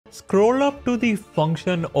Scroll up to the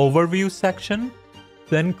function overview section,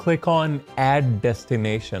 then click on Add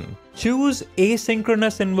Destination. Choose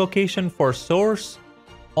asynchronous invocation for source,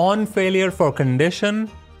 on failure for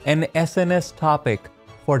condition, and SNS topic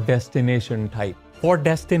for destination type. For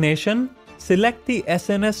destination, select the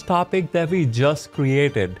SNS topic that we just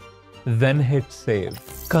created, then hit save.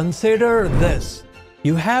 Consider this.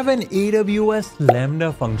 You have an AWS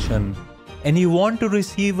Lambda function and you want to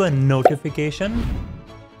receive a notification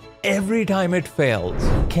every time it fails.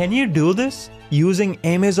 Can you do this using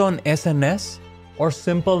Amazon SNS or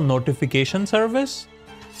simple notification service?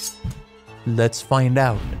 Let's find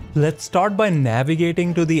out. Let's start by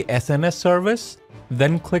navigating to the SNS service,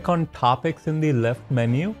 then click on topics in the left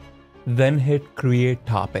menu, then hit create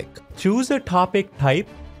topic. Choose a topic type,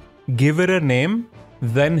 give it a name,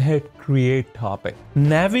 then hit create topic.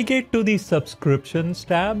 Navigate to the subscriptions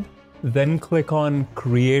tab, then click on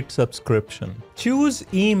create subscription. Choose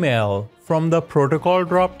email from the protocol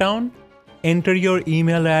dropdown, enter your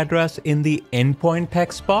email address in the endpoint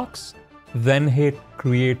text box, then hit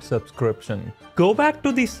create subscription. Go back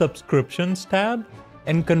to the subscriptions tab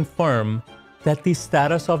and confirm that the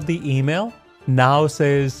status of the email now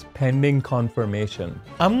says pending confirmation.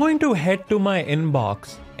 I'm going to head to my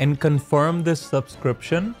inbox and confirm this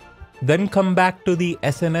subscription, then come back to the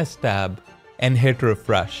SNS tab and hit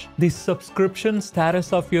refresh. The subscription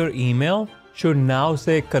status of your email should now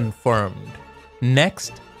say confirmed.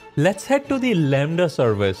 Next, let's head to the Lambda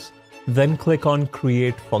service, then click on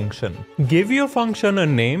create function. Give your function a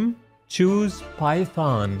name, choose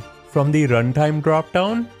Python from the runtime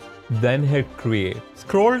dropdown, then hit create.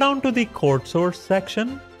 Scroll down to the code source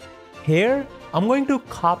section. Here, I'm going to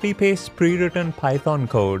copy paste pre-written Python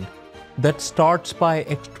code that starts by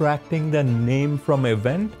extracting the name from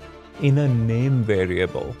event in a name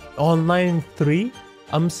variable. On line 3,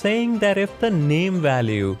 I'm saying that if the name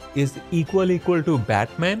value is equal to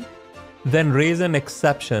Batman, then raise an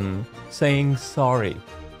exception saying sorry,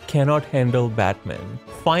 cannot handle Batman.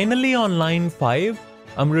 Finally, on line 5,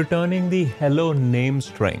 I'm returning the hello name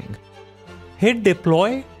string. Hit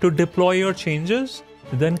deploy to deploy your changes,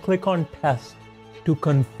 then click on test to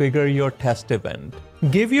configure your test event.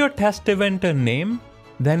 Give your test event a name,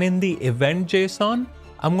 then in the event JSON,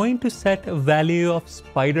 I'm going to set a value of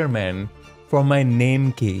Spider-Man for my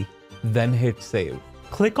name key, then hit save.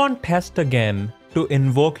 Click on test again to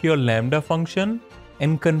invoke your Lambda function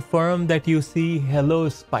and confirm that you see hello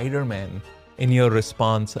Spider-Man in your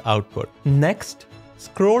response output. Next,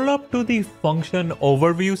 scroll up to the function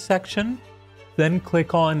overview section, then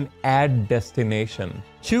click on add destination.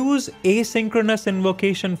 Choose asynchronous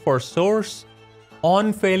invocation for source,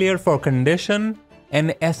 on failure for condition,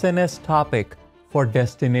 and SNS topic for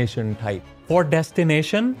destination type. For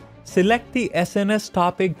destination, select the SNS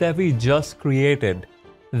topic that we just created,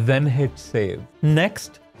 then hit save.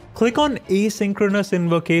 Next, click on asynchronous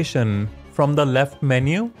invocation from the left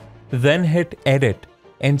menu, then hit edit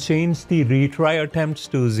and change the retry attempts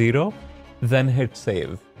to 0, then hit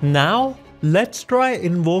save. Now, let's try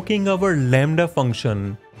invoking our Lambda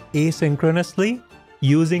function asynchronously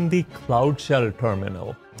using the Cloud Shell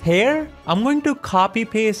terminal. Here, I'm going to copy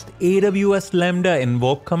paste AWS Lambda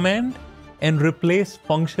invoke command and replace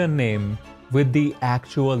function name with the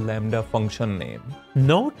actual Lambda function name.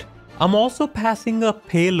 Note, I'm also passing a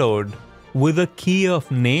payload with a key of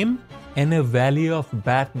name and a value of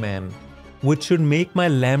Batman, which should make my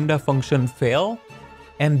Lambda function fail,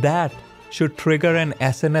 and that should trigger an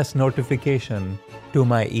SNS notification to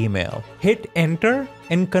my email. Hit enter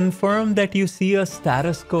and confirm that you see a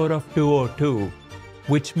status code of 202,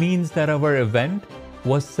 which means that our event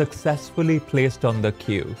was successfully placed on the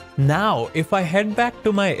queue. Now, if I head back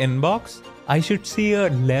to my inbox, I should see a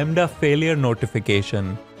Lambda failure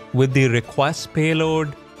notification with the request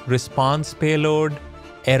payload, response payload,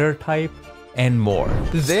 error type, and more.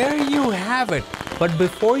 There you have it. But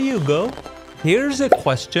before you go, here's a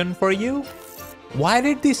question for you. Why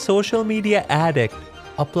did the social media addict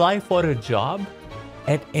apply for a job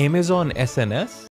at Amazon SNS?